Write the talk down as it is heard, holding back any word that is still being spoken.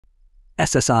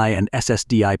SSI and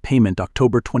SSDI payment.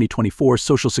 October 2024,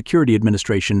 Social Security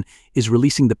Administration is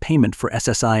releasing the payment for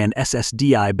SSI and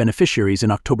SSDI beneficiaries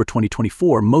in October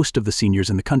 2024. Most of the seniors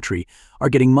in the country are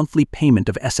getting monthly payment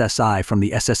of SSI from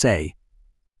the SSA.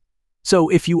 So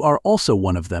if you are also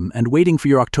one of them and waiting for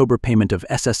your October payment of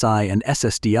SSI and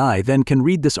SSDI, then can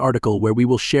read this article where we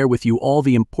will share with you all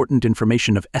the important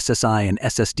information of SSI and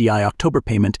SSDI October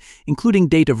payment, including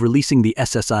date of releasing the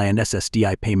SSI and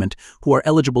SSDI payment, who are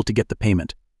eligible to get the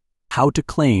payment, how to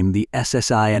claim the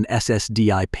SSI and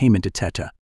SSDI payment,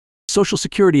 etc. Social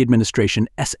Security Administration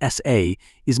 (SSA)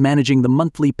 is managing the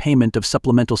monthly payment of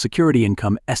Supplemental Security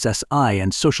Income (SSI)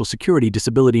 and Social Security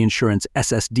Disability Insurance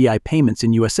 (SSDI) payments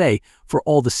in USA for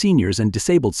all the seniors and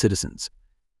disabled citizens.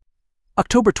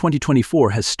 October 2024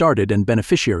 has started and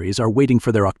beneficiaries are waiting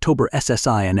for their October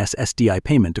SSI and SSDI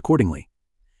payment accordingly.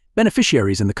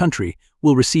 Beneficiaries in the country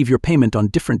will receive your payment on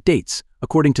different dates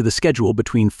according to the schedule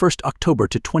between 1st October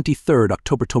to 23rd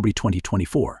October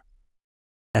 2024.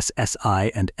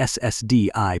 SSI and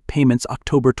SSDI payments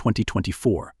October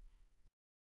 2024.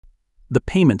 The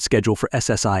payment schedule for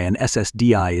SSI and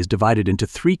SSDI is divided into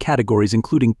three categories,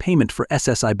 including payment for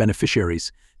SSI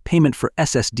beneficiaries, payment for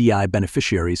SSDI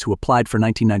beneficiaries who applied for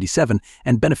 1997,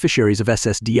 and beneficiaries of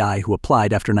SSDI who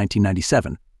applied after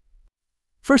 1997.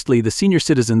 Firstly, the senior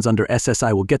citizens under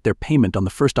SSI will get their payment on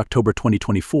the 1st October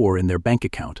 2024 in their bank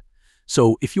account.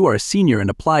 So if you are a senior and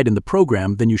applied in the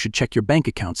program, then you should check your bank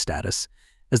account status,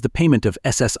 as the payment of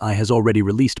SSI has already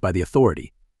released by the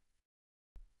authority.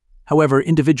 However,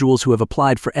 individuals who have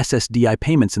applied for SSDI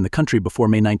payments in the country before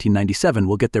May 1997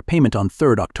 will get their payment on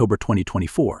 3rd October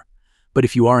 2024. But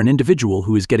if you are an individual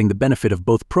who is getting the benefit of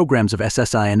both programs of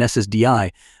SSI and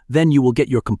SSDI, then you will get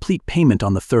your complete payment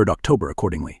on the 3rd October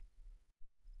accordingly.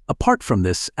 Apart from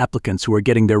this, applicants who are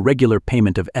getting their regular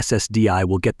payment of SSDI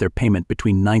will get their payment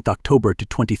between 9th October to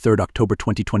 23rd October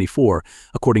 2024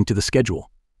 according to the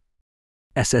schedule.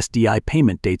 SSDI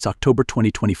payment dates October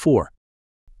 2024.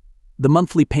 The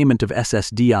monthly payment of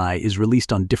SSDI is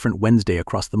released on different Wednesday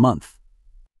across the month.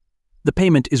 The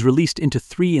payment is released into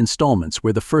 3 installments,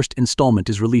 where the first installment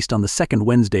is released on the 2nd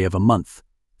Wednesday of a month,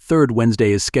 3rd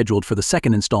Wednesday is scheduled for the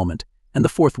 2nd installment, and the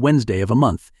 4th Wednesday of a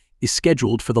month is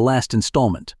scheduled for the last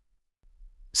installment.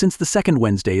 Since the 2nd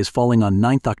Wednesday is falling on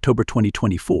 9th October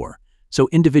 2024, so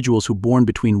individuals who born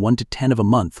between 1 to 10 of a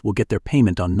month will get their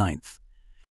payment on 9th.